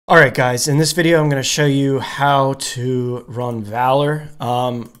All right, guys, in this video, I'm going to show you how to run Valor.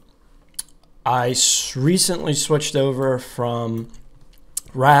 I recently switched over from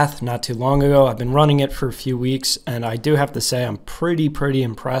Wrath not too long ago. I've been running it for a few weeks, and I do have to say I'm pretty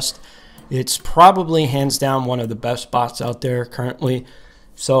impressed. It's probably hands down one of the best bots out there currently.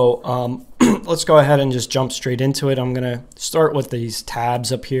 So let's go ahead and just jump straight into it. I'm going to start with these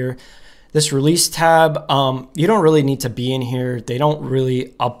tabs up here. This release tab, you don't really need to be in here. They don't really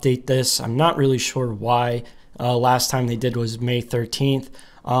update this. I'm not really sure why. Last time they did was May 13th.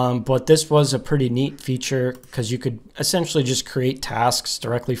 But this was a pretty neat feature because you could essentially just create tasks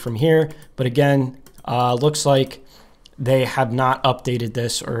directly from here. But again, looks like they have not updated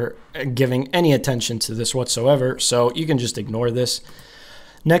this or giving any attention to this whatsoever. So you can just ignore this.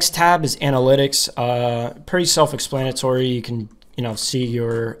 Next tab is analytics. Pretty self-explanatory. You can see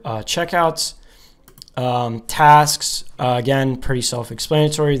your checkouts, tasks, again, pretty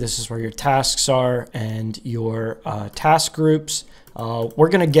self-explanatory. This is where your tasks are and your task groups. We're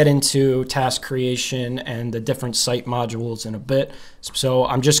going to get into task creation and the different site modules in a bit. So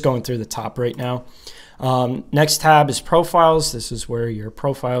I'm just going through the top right now. Next tab is profiles. This is where your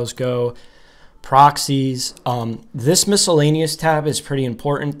profiles go. Proxies. This miscellaneous tab is pretty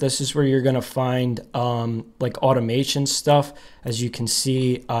important. This is where you're going to find like automation stuff. As you can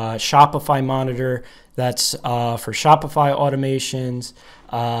see, Shopify monitor, that's for Shopify automations.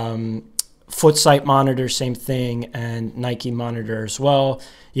 Foot site monitor, same thing, and Nike monitor as well.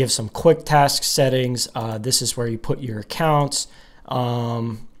 You have some quick task settings. This is where you put your accounts.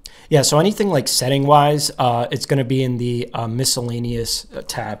 Yeah, so anything like setting wise, it's going to be in the miscellaneous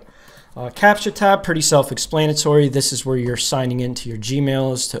tab. Captcha tab, pretty self-explanatory. This is where you're signing into your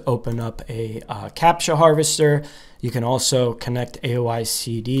Gmails to open up a Captcha harvester. You can also connect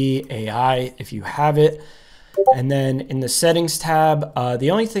AOI-CD, AI if you have it. And then in the settings tab,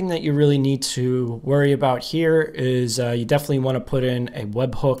 the only thing that you really need to worry about here is you definitely want to put in a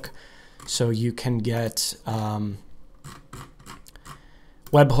webhook so you can get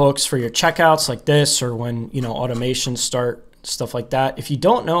webhooks for your checkouts like this, or when automations start, stuff like that. If you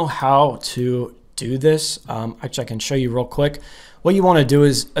don't know how to do this, actually I can show you real quick. What you want to do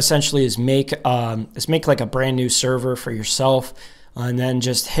is essentially make like a brand new server for yourself, and then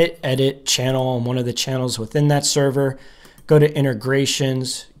just hit edit channel on one of the channels within that server. Go to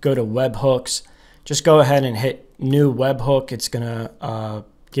integrations, go to webhooks. Just go ahead and hit new webhook. It's gonna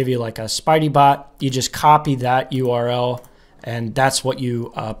give you like a Spidey bot. You just copy that URL, and that's what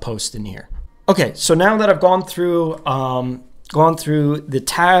you post in here. Okay, so now that I've gone through the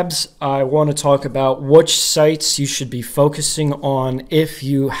tabs, I want to talk about which sites you should be focusing on if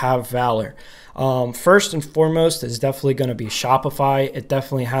you have Valor. First and foremost is definitely going to be Shopify. It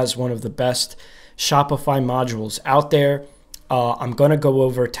definitely has one of the best Shopify modules out there. I'm going to go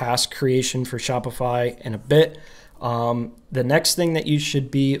over task creation for Shopify in a bit. The next thing that you should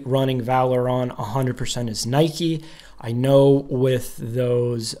be running Valor on 100% is Nike. I know with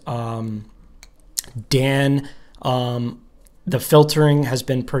those Dan, the filtering has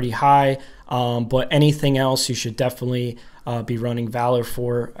been pretty high, but anything else you should definitely be running Valor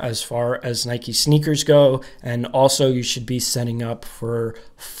for as far as Nike sneakers go. And also you should be setting up for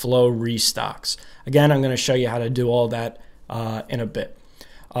flow restocks. Again, I'm going to show you how to do all that in a bit.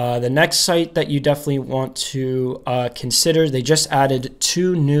 The next site that you definitely want to consider, they just added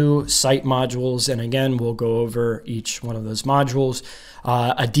 2 new site modules, and again, we'll go over each one of those modules.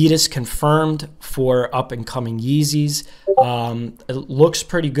 Adidas confirmed for up and coming Yeezys. It looks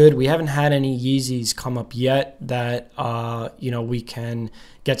pretty good. We haven't had any Yeezys come up yet that we can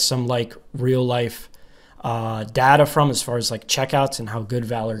get some like real life data from as far as like checkouts and how good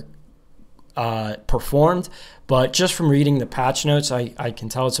Valor performed. But just from reading the patch notes, I can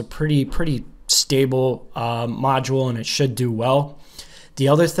tell it's a pretty stable module, and it should do well. The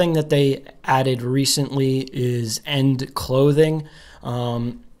other thing that they added recently is end clothing.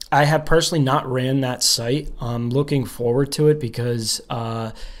 I have personally not ran that site. I'm looking forward to it because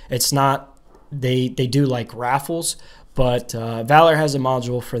it's not, they do like raffles, but Valor has a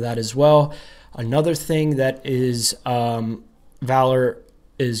module for that as well. Another thing that is Valor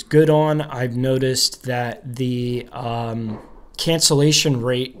is good on, I've noticed that the cancellation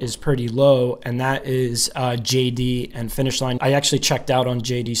rate is pretty low, and that is JD and Finish Line. I actually checked out on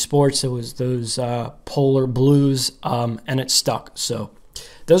JD Sports. It was those polar blues, and it stuck. So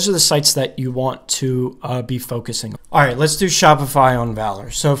those are the sites that you want to be focusing on. All right, let's do Shopify on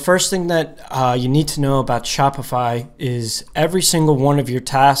Valor. So first thing that you need to know about Shopify is every single one of your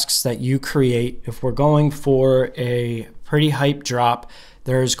tasks that you create, if we're going for a pretty hype drop,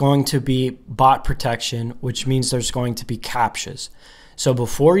 there's going to be bot protection, which means there's going to be captchas. So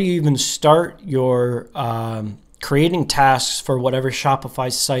before you even start your creating tasks for whatever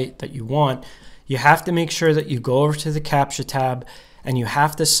Shopify site that you want, you have to make sure that you go over to the CAPTCHA tab and you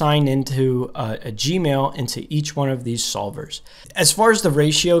have to sign into a Gmail into each one of these solvers. As far as the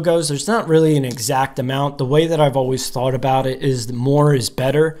ratio goes, there's not really an exact amount. The way that I've always thought about it is the more is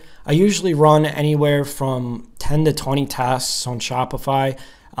better. I usually run anywhere from 10 to 20 tasks on Shopify.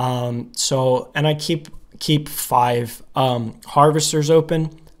 And I keep 5 harvesters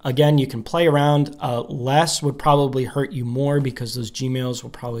open. Again, you can play around. Less would probably hurt you more because those Gmails will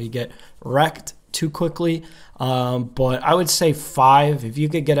probably get wrecked too quickly. But I would say 5. If you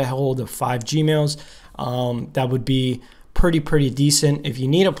could get a hold of 5 Gmails, that would be pretty decent. If you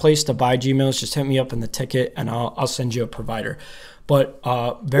need a place to buy Gmails, just hit me up in the ticket and I'll send you a provider. But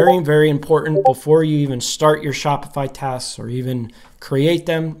very important, before you even start your Shopify tasks or even create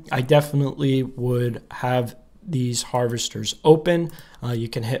them, I definitely would have these harvesters open. You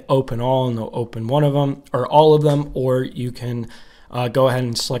can hit open all and they'll open one of them or all of them, or you can go ahead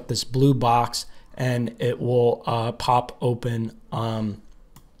and select this blue box and it will pop open.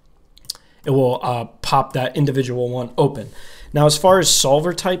 It will pop that individual one open. Now, as far as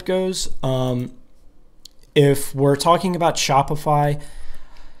solver type goes, if we're talking about Shopify,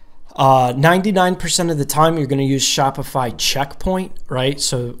 99% of the time you're going to use Shopify checkpoint, right?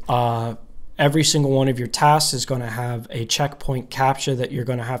 So every single one of your tasks is going to have a checkpoint CAPTCHA that you're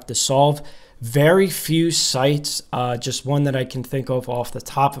going to have to solve. Very few sites, just one that I can think of off the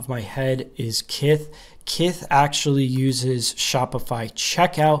top of my head is Kith. Kith actually uses Shopify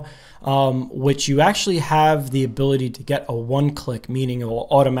checkout, which you actually have the ability to get a one-click, meaning it will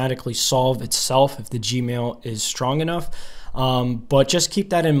automatically solve itself if the Gmail is strong enough. But just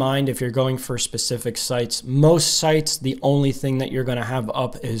keep that in mind if you're going for specific sites. Most sites, the only thing that you're going to have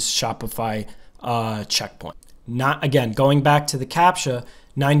up is Shopify checkpoint. Not, again, going back to the CAPTCHA,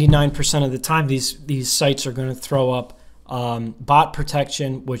 99% of the time these sites are going to throw up bot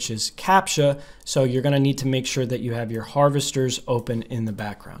protection, which is CAPTCHA. So you're going to need to make sure that you have your harvesters open in the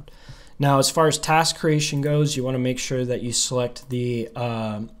background. Now, as far as task creation goes, you want to make sure that you select the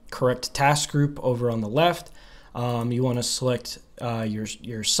correct task group over on the left. You want to select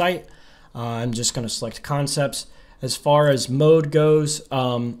your site. I'm just going to select concepts. As far as mode goes,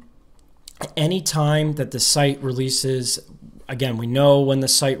 anytime that the site releases, again, we know when the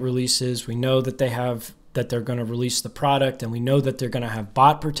site releases, we know that they're going to release the product, and we know that they're going to have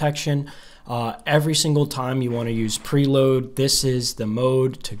bot protection. Every single time you want to use preload, this is the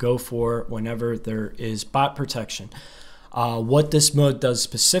mode to go for whenever there is bot protection. What this mode does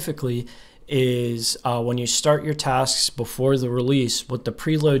specifically is when you start your tasks before the release, what the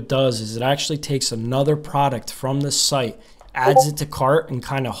preload does is it actually takes another product from the site, adds it to cart, and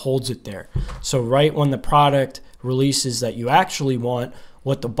kind of holds it there. So right when the product releases that you actually want,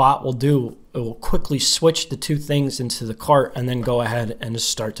 what the bot will do, it will quickly switch the two things into the cart and then go ahead and just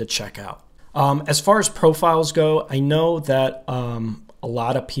start to check out. As far as profiles go, I know that a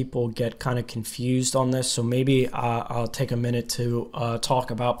lot of people get kind of confused on this, so maybe I'll take a minute to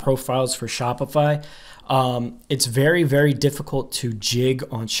talk about profiles for Shopify. It's very difficult to jig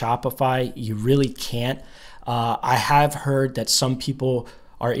on Shopify. You really can't. I have heard that some people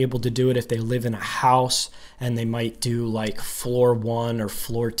are able to do it if they live in a house and they might do like floor 1 or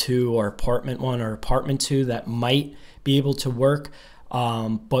floor 2 or apartment 1 or apartment 2. That might be able to work,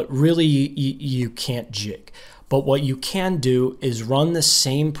 but really you can't jig. But what you can do is run the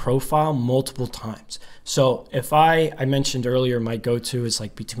same profile multiple times. So if I mentioned earlier, my go-to is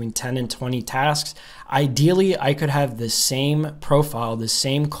like between 10 and 20 tasks. Ideally, I could have the same profile, the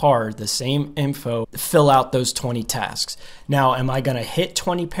same card, the same info, fill out those 20 tasks. Now, am I going to hit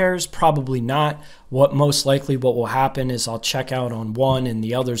 20 pairs? Probably not. What will happen is I'll check out on one and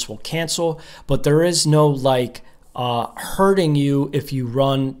the others will cancel. But there is no like hurting you if you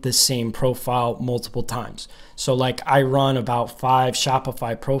run the same profile multiple times. So like I run about 5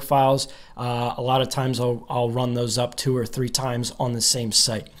 Shopify profiles. A lot of times I'll run those up 2 or 3 times on the same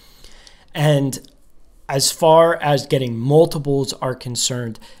site. And as far as getting multiples are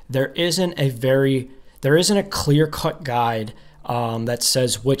concerned, there isn't a clear-cut guide that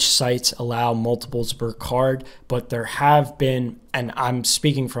says which sites allow multiples per card, but there have been, and I'm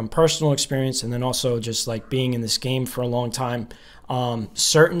speaking from personal experience and then also just like being in this game for a long time,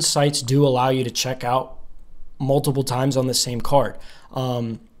 certain sites do allow you to check out multiple times on the same card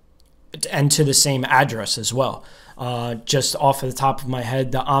and to the same address as well. Just off of the top of my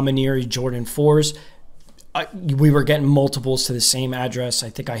head, the Amaniri Jordan 4s, we were getting multiples to the same address. I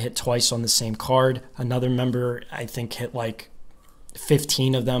think I hit twice on the same card. Another member, I think, hit like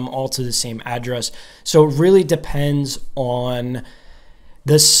 15 of them all to the same address. So it really depends on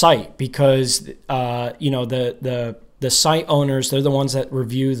the site, because you know, the site owners, they're the ones that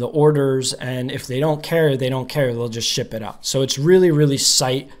review the orders, and if they don't care, they don't care. They'll just ship it out. So it's really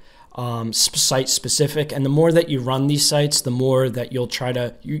site specific, and the more that you run these sites, the more that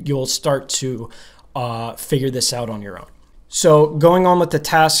you'll start to figure this out on your own. So going on with the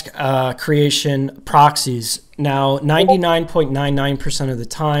task creation proxies. Now, 99.99% of the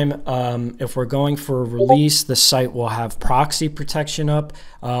time, if we're going for a release, the site will have proxy protection up.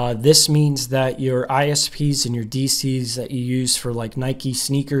 This means that your ISPs and your DCs that you use for like Nike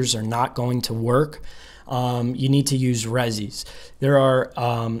sneakers are not going to work. You need to use resis. There are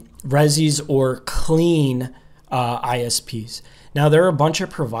resis or clean ISPs. Now, there are a bunch of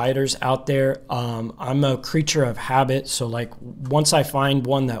providers out there. I'm a creature of habit, so like once I find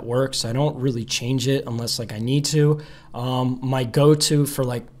one that works, I don't really change it unless like I need to. My go-to for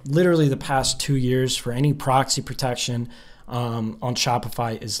like literally the past 2 years for any proxy protection on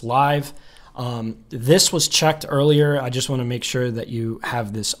Shopify is Live. This was checked earlier. I just want to make sure that you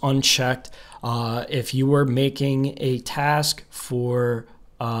have this unchecked. If you were making a task for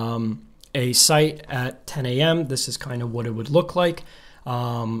a site at 10 a.m., this is kind of what it would look like.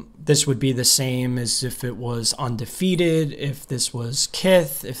 This would be the same as if it was Undefeated, if this was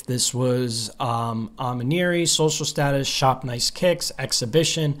Kith, if this was Amaniri, Social Status, Shop Nice Kicks,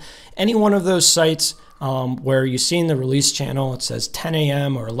 Exhibition, any one of those sites where you see in the release channel, it says 10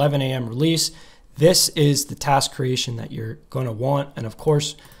 a.m. or 11 a.m. release. This is the task creation that you're going to want. And of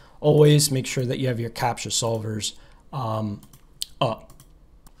course, always make sure that you have your CAPTCHA solvers up.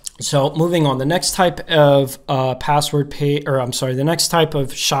 So moving on, the next type of the next type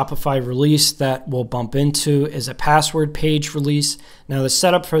of Shopify release that we'll bump into is a password page release. Now the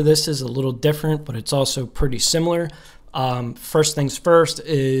setup for this is a little different, but it's also pretty similar. First things first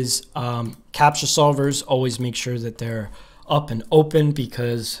is CAPTCHA solvers. Always make sure that they're up and open,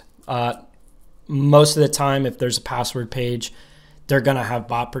 because most of the time if there's a password page, they're going to have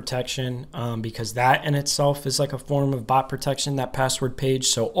bot protection, because that in itself is like a form of bot protection, that password page.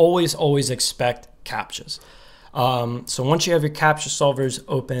 So always expect CAPTCHAs. So once you have your CAPTCHA solvers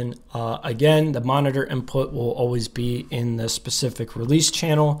open, again, the monitor input will always be in the specific release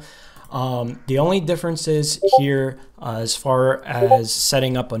channel. The only difference is here, as far as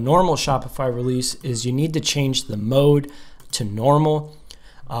setting up a normal Shopify release, is you need to change the mode to normal.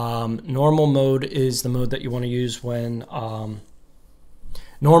 Normal mode is the mode that you want to use when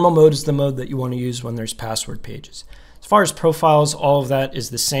there's password pages. As far as profiles, all of that is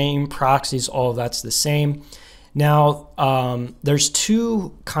the same. Proxies, all of that's the same. Now, there's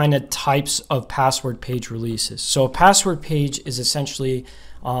two kind of types of password page releases. So a password page is essentially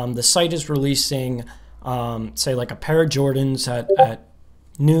the site is releasing, say like a pair of Jordans at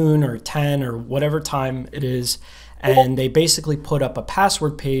noon or 10 or whatever time it is, and they basically put up a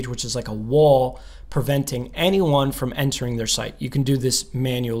password page, which is like a wall preventing anyone from entering their site. You can do this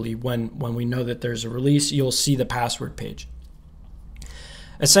manually. When we know that there's a release, you'll see the password page.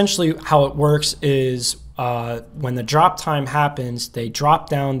 Essentially how it works is when the drop time happens, they drop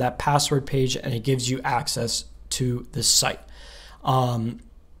down that password page and it gives you access to the site.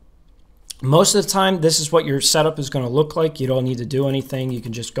 Most of the time, this is what your setup is going to look like. You don't need to do anything. You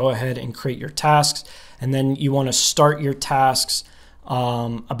can just go ahead and create your tasks, and then you want to start your tasks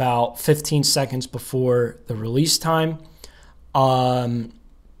about 15 seconds before the release time.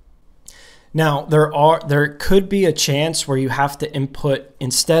 Now, there could be a chance where you have to input,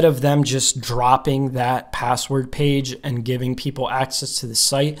 instead of them just dropping that password page and giving people access to the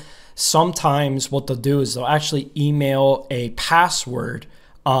site, sometimes what they'll do is they'll actually email a password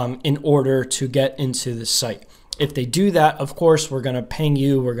in order to get into the site. If they do that, of course, we're going to ping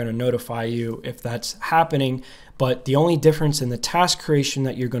you, we're going to notify you if that's happening. But the only difference in the task creation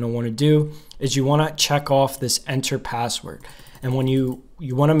that you're going to want to do is you want to check off this enter password. And when you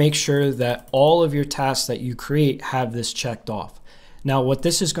want to make sure that all of your tasks that you create have this checked off. Now, what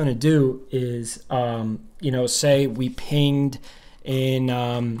this is going to do is, say we pinged in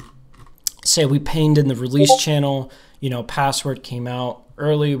the release channel, password came out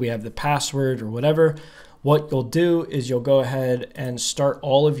early, we have the password or whatever. What you'll do is you'll go ahead and start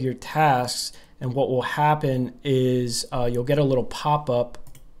all of your tasks, and what will happen is you'll get a little pop-up.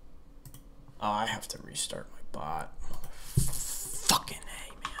 Oh, I have to restart my bot. Fucking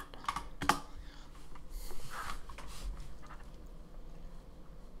A, man.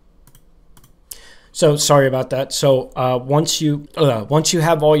 So sorry about that. So once you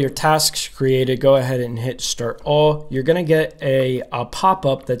have all your tasks created, go ahead and hit start all. You're gonna get a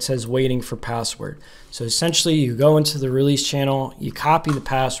pop-up that says waiting for password. So essentially you go into the release channel, you copy the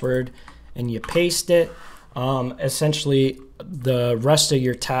password and you paste it. essentially the rest of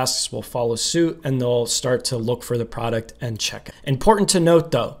your tasks will follow suit and they'll start to look for the product and check it. Important to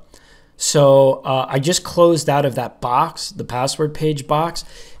note though, so I just closed out of that box, the password page box.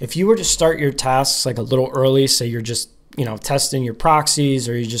 If you were to start your tasks like a little early, say you're just, testing your proxies,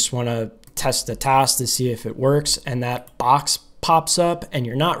 or you just want to test the task to see if it works, and that box pops up and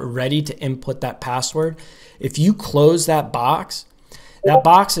you're not ready to input that password, if you close that box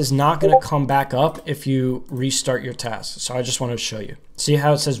is not going to come back up if you restart your task. So I just want to show you. See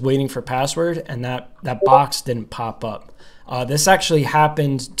how it says waiting for password, and that box didn't pop up. This actually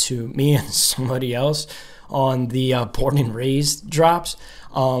happened to me and somebody else on the born and raised drops.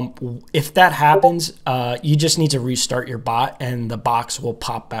 If that happens, you just need to restart your bot and the box will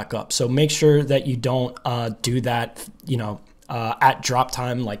pop back up. So make sure that you don't do that, at drop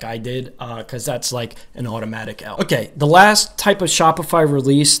time like I did, because that's like an automatic L. Okay, the last type of Shopify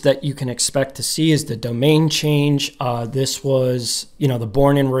release that you can expect to see is the domain change. This was, the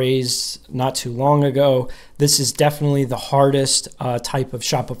born and raised not too long ago. This is definitely the hardest type of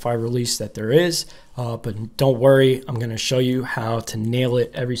Shopify release that there is, but don't worry, I'm gonna show you how to nail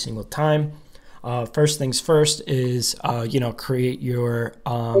it every single time. First things first is, create your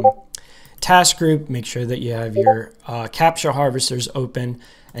task group. Make sure that you have your capture harvesters open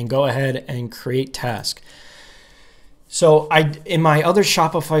and go ahead and create task. So in my other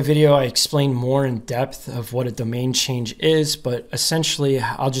Shopify video, I explained more in depth of what a domain change is, but essentially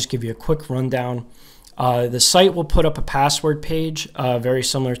I'll just give you a quick rundown. The site will put up a password page, very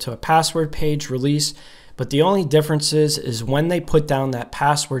similar to a password page release, but the only difference is when they put down that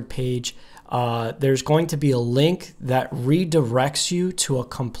password page, there's going to be a link that redirects you to a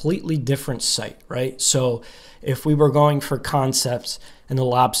completely different site, right? So if we were going for concepts and the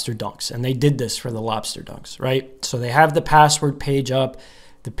lobster dunks, and they did this for the lobster dunks, right? So they have the password page up,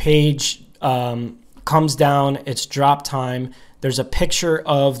 the page comes down, it's drop time, there's a picture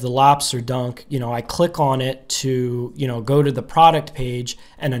of the lobster dunk, I click on it to, go to the product page,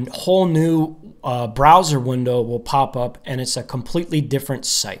 and a whole new browser window will pop up, and it's a completely different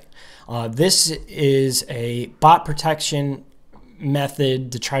site. This is a bot protection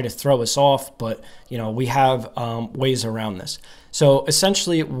method to try to throw us off, but we have ways around this. So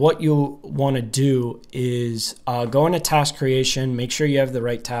essentially what you want to do is go into task creation, make sure you have the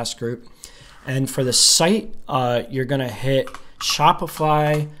right task group, and for the site you're going to hit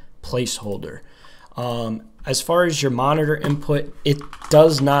Shopify placeholder. As far as your monitor input, it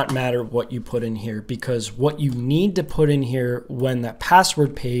does not matter what you put in here, because what you need to put in here when that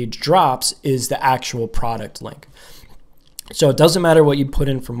password page drops is the actual product link. So it doesn't matter what you put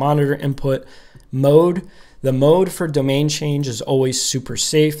in for monitor input. Mode, the mode for domain change is always super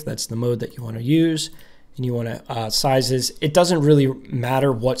safe. That's the mode that you want to use. And you want to sizes. It doesn't really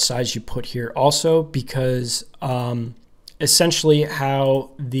matter what size you put here also, because essentially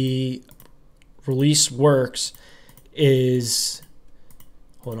how the release works is,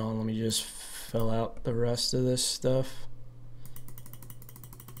 hold on, let me just fill out the rest of this stuff.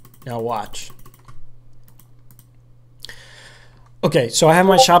 Now watch. Okay, so I have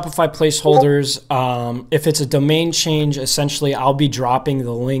my Shopify placeholders. If it's a domain change, essentially I'll be dropping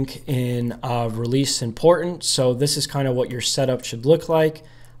the link in release important. So this is kind of what your setup should look like.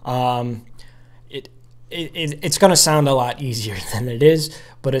 It's going to sound a lot easier than it is,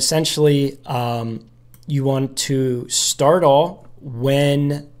 but essentially you want to start all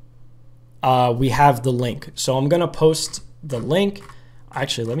when we have the link. So I'm going to post the link.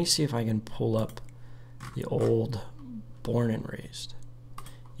 Actually, let me see if I can pull up the old born and raised.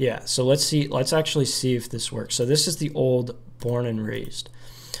 Yeah, so let's actually see if this works. So this is the old born and raised.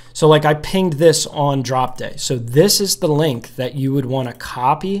 So like I pinged this on drop day. So this is the link that you would want to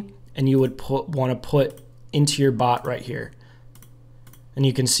copy and you would want to put into your bot right here. And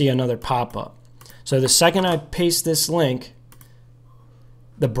you can see another pop-up. So the second I paste this link,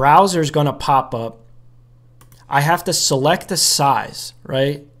 the browser is going to pop up. I have to select the size,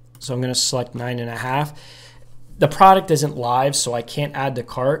 right? So I'm going to select 9.5. The product isn't live, so I can't add to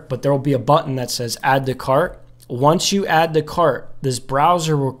cart, but there will be a button that says add to cart. Once you add to cart, this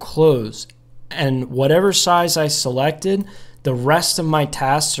browser will close, and whatever size I selected, the rest of my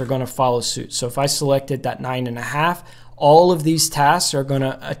tasks are going to follow suit. So if I selected that 9.5, all of these tasks are going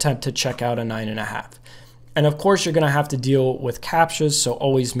to attempt to check out a 9.5. And of course, you're going to have to deal with CAPTCHAs, so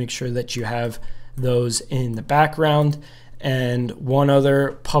always make sure that you have those in the background. and one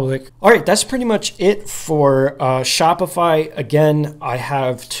other public. All right, that's pretty much it for Shopify. Again, I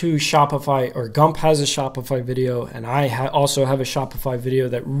have two Shopify, or Gump has a Shopify video, and I also have a Shopify video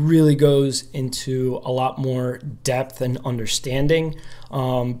that really goes into a lot more depth and understanding,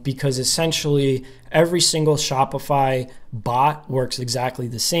 because essentially every single Shopify bot works exactly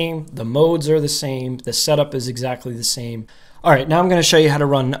the same. The modes are the same. The setup is exactly the same. All right, now I'm going to show you how to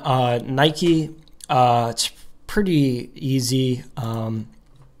run Nike. It's pretty easy.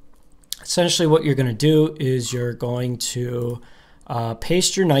 Essentially what you're going to do is you're going to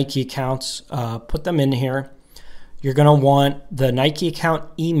paste your Nike accounts, put them in here. You're going to want the Nike account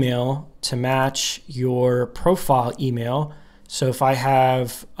email to match your profile email. So if I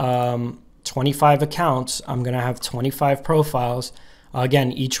have 25 accounts, I'm going to have 25 profiles.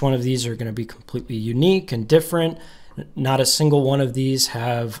 Again, each one of these are going to be completely unique and different. Not a single one of these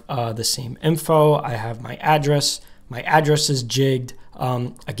have the same info. I have my address. My address is jigged.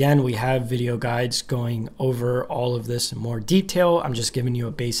 Again, we have video guides going over all of this in more detail. I'm just giving you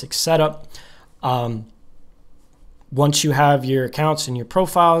a basic setup. Once you have your accounts and your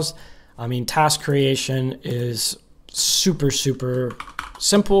profiles, task creation is super, super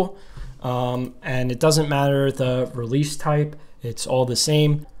simple. And it doesn't matter the release type. It's all the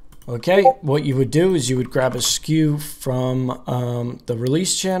same. Okay, what you would do is you would grab a SKU from the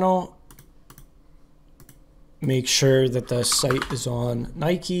release channel. Make sure that the site is on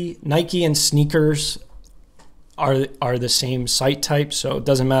Nike. Nike and sneakers are the same site type, so it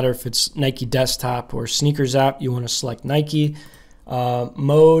doesn't matter if it's Nike desktop or sneakers app. You want to select Nike.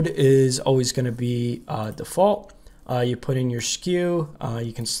 Mode is always going to be default. You put in your SKU.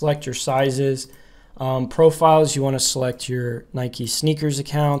 You can select your sizes. Profiles, you want to select your Nike sneakers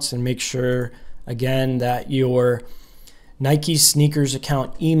accounts and make sure, again, that your Nike sneakers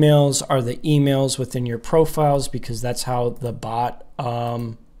account emails are the emails within your profiles, because that's how the bot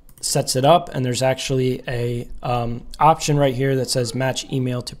sets it up. And there's actually a option right here that says match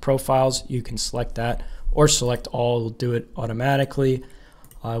email to profiles. You can select that or select all. It'll do it automatically.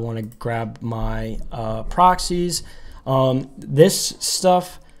 I want to grab my proxies. This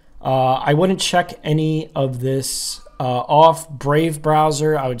stuff, I wouldn't check any of this off. Brave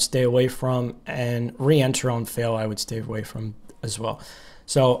browser I would stay away from, and re-enter on fail I would stay away from as well.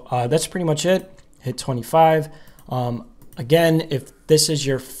 So that's pretty much it. Hit 25. Again, if this is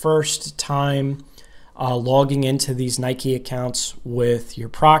your first time logging into these Nike accounts with your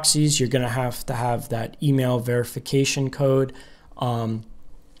proxies, you're going to have that email verification code.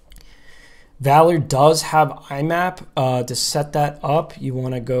 Valor does have IMAP. To set that up, you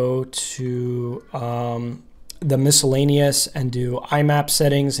want to go to the miscellaneous and do IMAP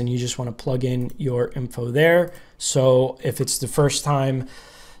settings, and you just want to plug in your info there. So if it's the first time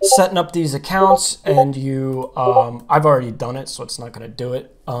setting up these accounts and you, I've already done it, so it's not going to do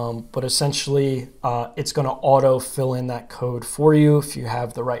it. But essentially, it's going to auto fill in that code for you if you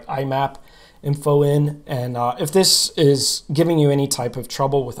have the right IMAP info in. And if this is giving you any type of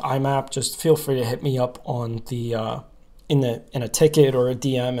trouble with IMAP, just feel free to hit me up on the in a ticket or a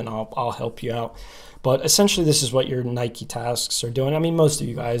DM, and I'll help you out. But essentially, this is what your Nike tasks are doing. Most of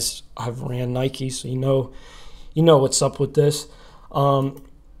you guys have ran Nike, so you know what's up with this.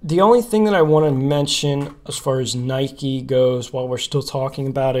 The only thing that I want to mention as far as Nike goes, while we're still talking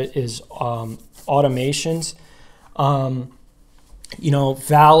about it, is automations.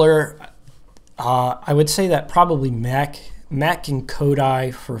 Valor. I would say that probably Mac and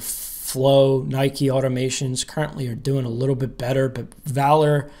Kodai for Flow, Nike automations currently are doing a little bit better, but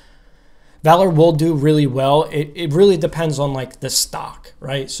Valor will do really well. It really depends on like the stock,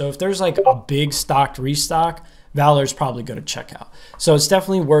 right? So if there's like a big stock restock, Valor's probably going to check out. So it's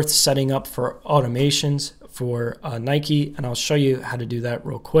definitely worth setting up for automations for Nike, and I'll show you how to do that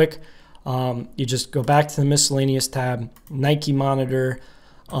real quick. You just go back to the miscellaneous tab, Nike monitor.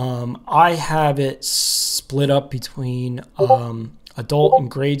 I have it split up between adult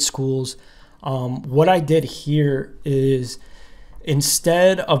and grade schools. What I did here is,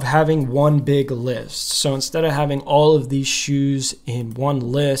 instead of having one big list, so instead of having all of these shoes in one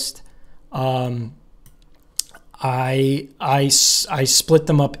list, I split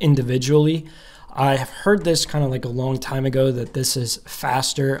them up individually. I have heard this kind of like a long time ago that this is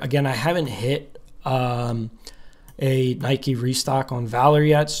faster. Again, I haven't hit a Nike restock on Valor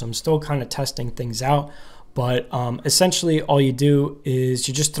yet, so I'm still kind of testing things out. But essentially all you do is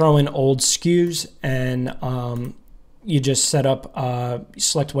you just throw in old SKUs, and you just set up,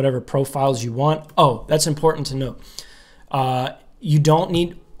 select whatever profiles you want. Oh, that's important to note. You don't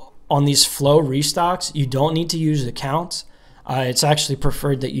need, on these Flow restocks, you don't need to use accounts. It's actually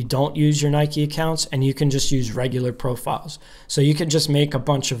preferred that you don't use your Nike accounts and you can just use regular profiles. So you can just make a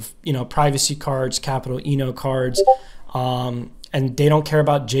bunch of, privacy cards, capital Eno cards, and they don't care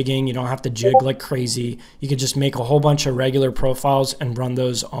about jigging. You don't have to jig like crazy. You can just make a whole bunch of regular profiles and run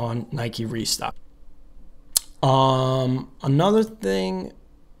those on Nike Restock. Another thing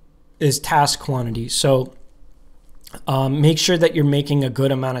is task quantity. So make sure that you're making a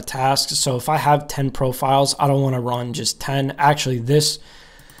good amount of tasks. So if I have 10 profiles, I don't want to run just 10. Actually, this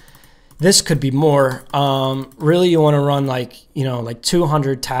could be more. Really, you want to run like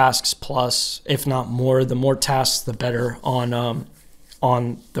 200 tasks plus, if not more. The more tasks, the better on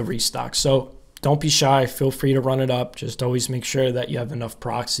the Restock. So don't be shy. Feel free to run it up. Just always make sure that you have enough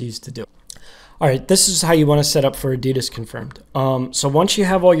proxies to do it. All right, this is how you want to set up for Adidas Confirmed. So once you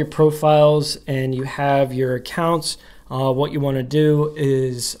have all your profiles and you have your accounts, what you want to do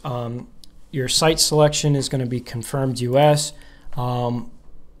is your site selection is going to be Confirmed US.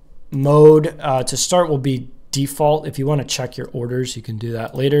 Mode to start will be default. If you want to check your orders, you can do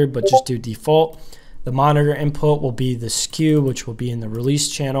that later, but just do default. The monitor input will be the SKU, which will be in the release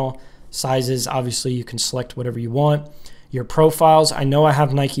channel. Sizes, obviously, you can select whatever you want. Your profiles, I know I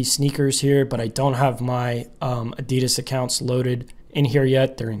have Nike sneakers here, but I don't have my Adidas accounts loaded in here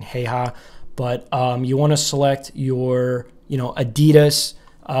yet. They're in Heyha. But you want to select your Adidas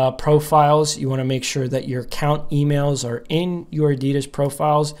profiles. You want to make sure that your account emails are in your Adidas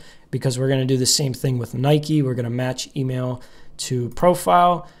profiles, because we're going to do the same thing with Nike. We're going to match email to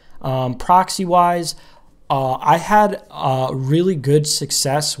profile. Proxy-wise, I had really good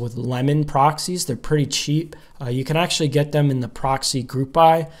success with Lemon proxies. They're pretty cheap. You can actually get them in the proxy group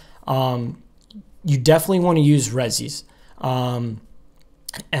buy. You definitely want to use Resis. And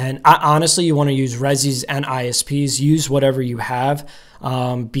honestly, you want to use Resis and ISPs. Use whatever you have,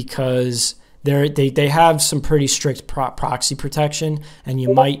 because they have some pretty strict proxy protection, and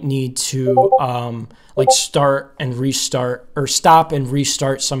you might need to start and restart, or stop and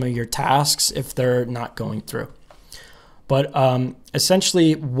restart some of your tasks if they're not going through. But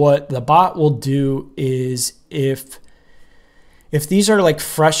essentially what the bot will do is if these are like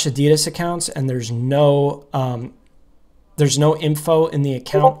fresh Adidas accounts and there's no info in the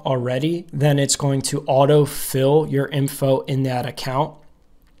account already, then it's going to auto-fill your info in that account.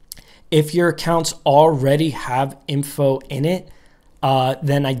 If your accounts already have info in it,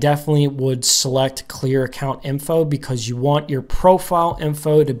 then I definitely would select clear account info, because you want your profile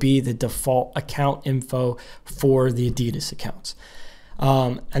info to be the default account info for the Adidas accounts.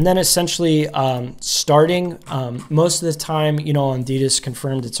 And then essentially starting, most of the time, on Adidas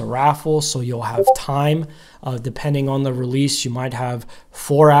Confirmed, it's a raffle, so you'll have time. Depending on the release, you might have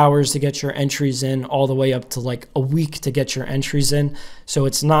 4 hours to get your entries in, all the way up to like a week to get your entries in. So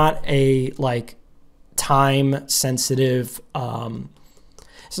it's not a time sensitive.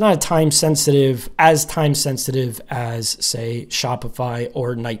 It's not time sensitive as say Shopify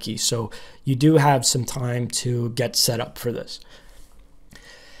or Nike. So you do have some time to get set up for this.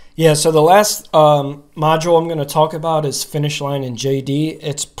 Yeah, so the last module I'm going to talk about is Finish Line and JD.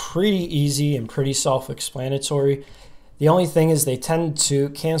 It's pretty easy and pretty self-explanatory. The only thing is they tend to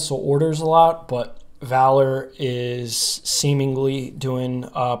cancel orders a lot, but Valor is seemingly doing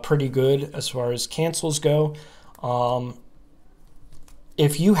pretty good as far as cancels go.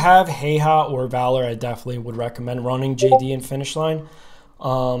 If you have Heyha or Valor, I definitely would recommend running JD and Finish Line.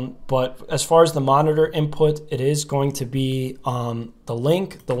 But as far as the monitor input, it is going to be the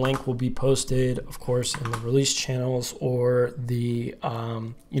link. The link will be posted, of course, in the release channels or the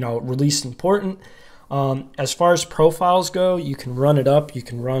release important. As far as profiles go, you can run it up. You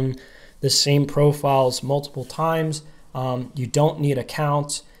can run the same profiles multiple times. You don't need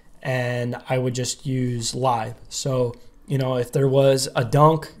accounts, and I would just use live. So if there was a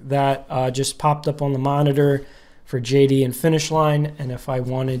dunk that just popped up on the monitor for JD and Finish Line, and if I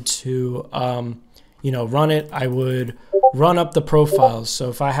wanted to run it, I would run up the profiles. So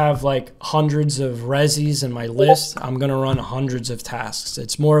if I have like hundreds of Resis in my list, I'm going to run hundreds of tasks.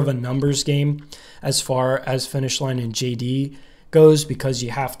 It's more of a numbers game as far as Finish Line and JD goes, because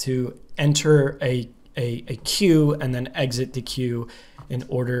you have to enter a queue and then exit the queue in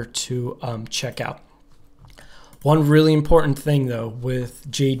order to check out. One really important thing though with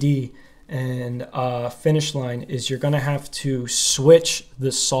JD and Finish Line is you're going to have to switch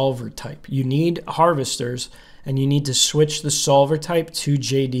the solver type. You need harvesters, and you need to switch the solver type to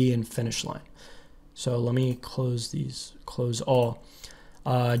JD and Finish Line. So let me close these, close all.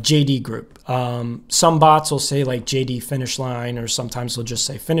 JD group. Some bots will say like JD Finish Line, or sometimes they'll just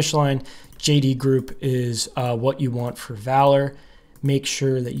say Finish Line. JD group is what you want for Valor. Make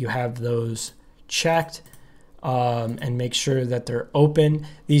sure that you have those checked. and make sure that they're open.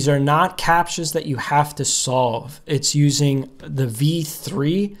 These are not CAPTCHAs that you have to solve. It's using the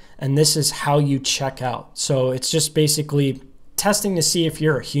V3, and this is how you check out. So it's just basically testing to see if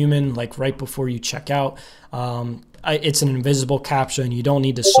you're a human, like right before you check out. It's an invisible CAPTCHA, and you don't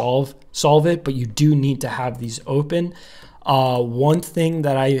need to solve it, but you do need to have these open. One thing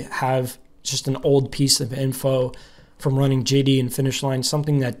that I have, just an old piece of info from running JD and Finish Line,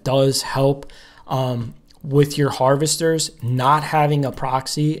 something that does help with your harvesters, not having a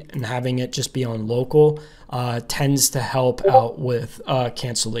proxy and having it just be on local tends to help out with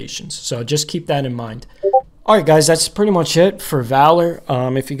cancellations. So just keep that in mind. All right, guys, that's pretty much it for Valor.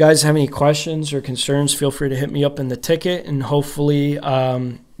 If you guys have any questions or concerns, feel free to hit me up in the ticket, and hopefully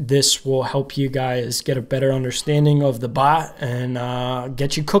this will help you guys get a better understanding of the bot and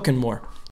get you cooking more.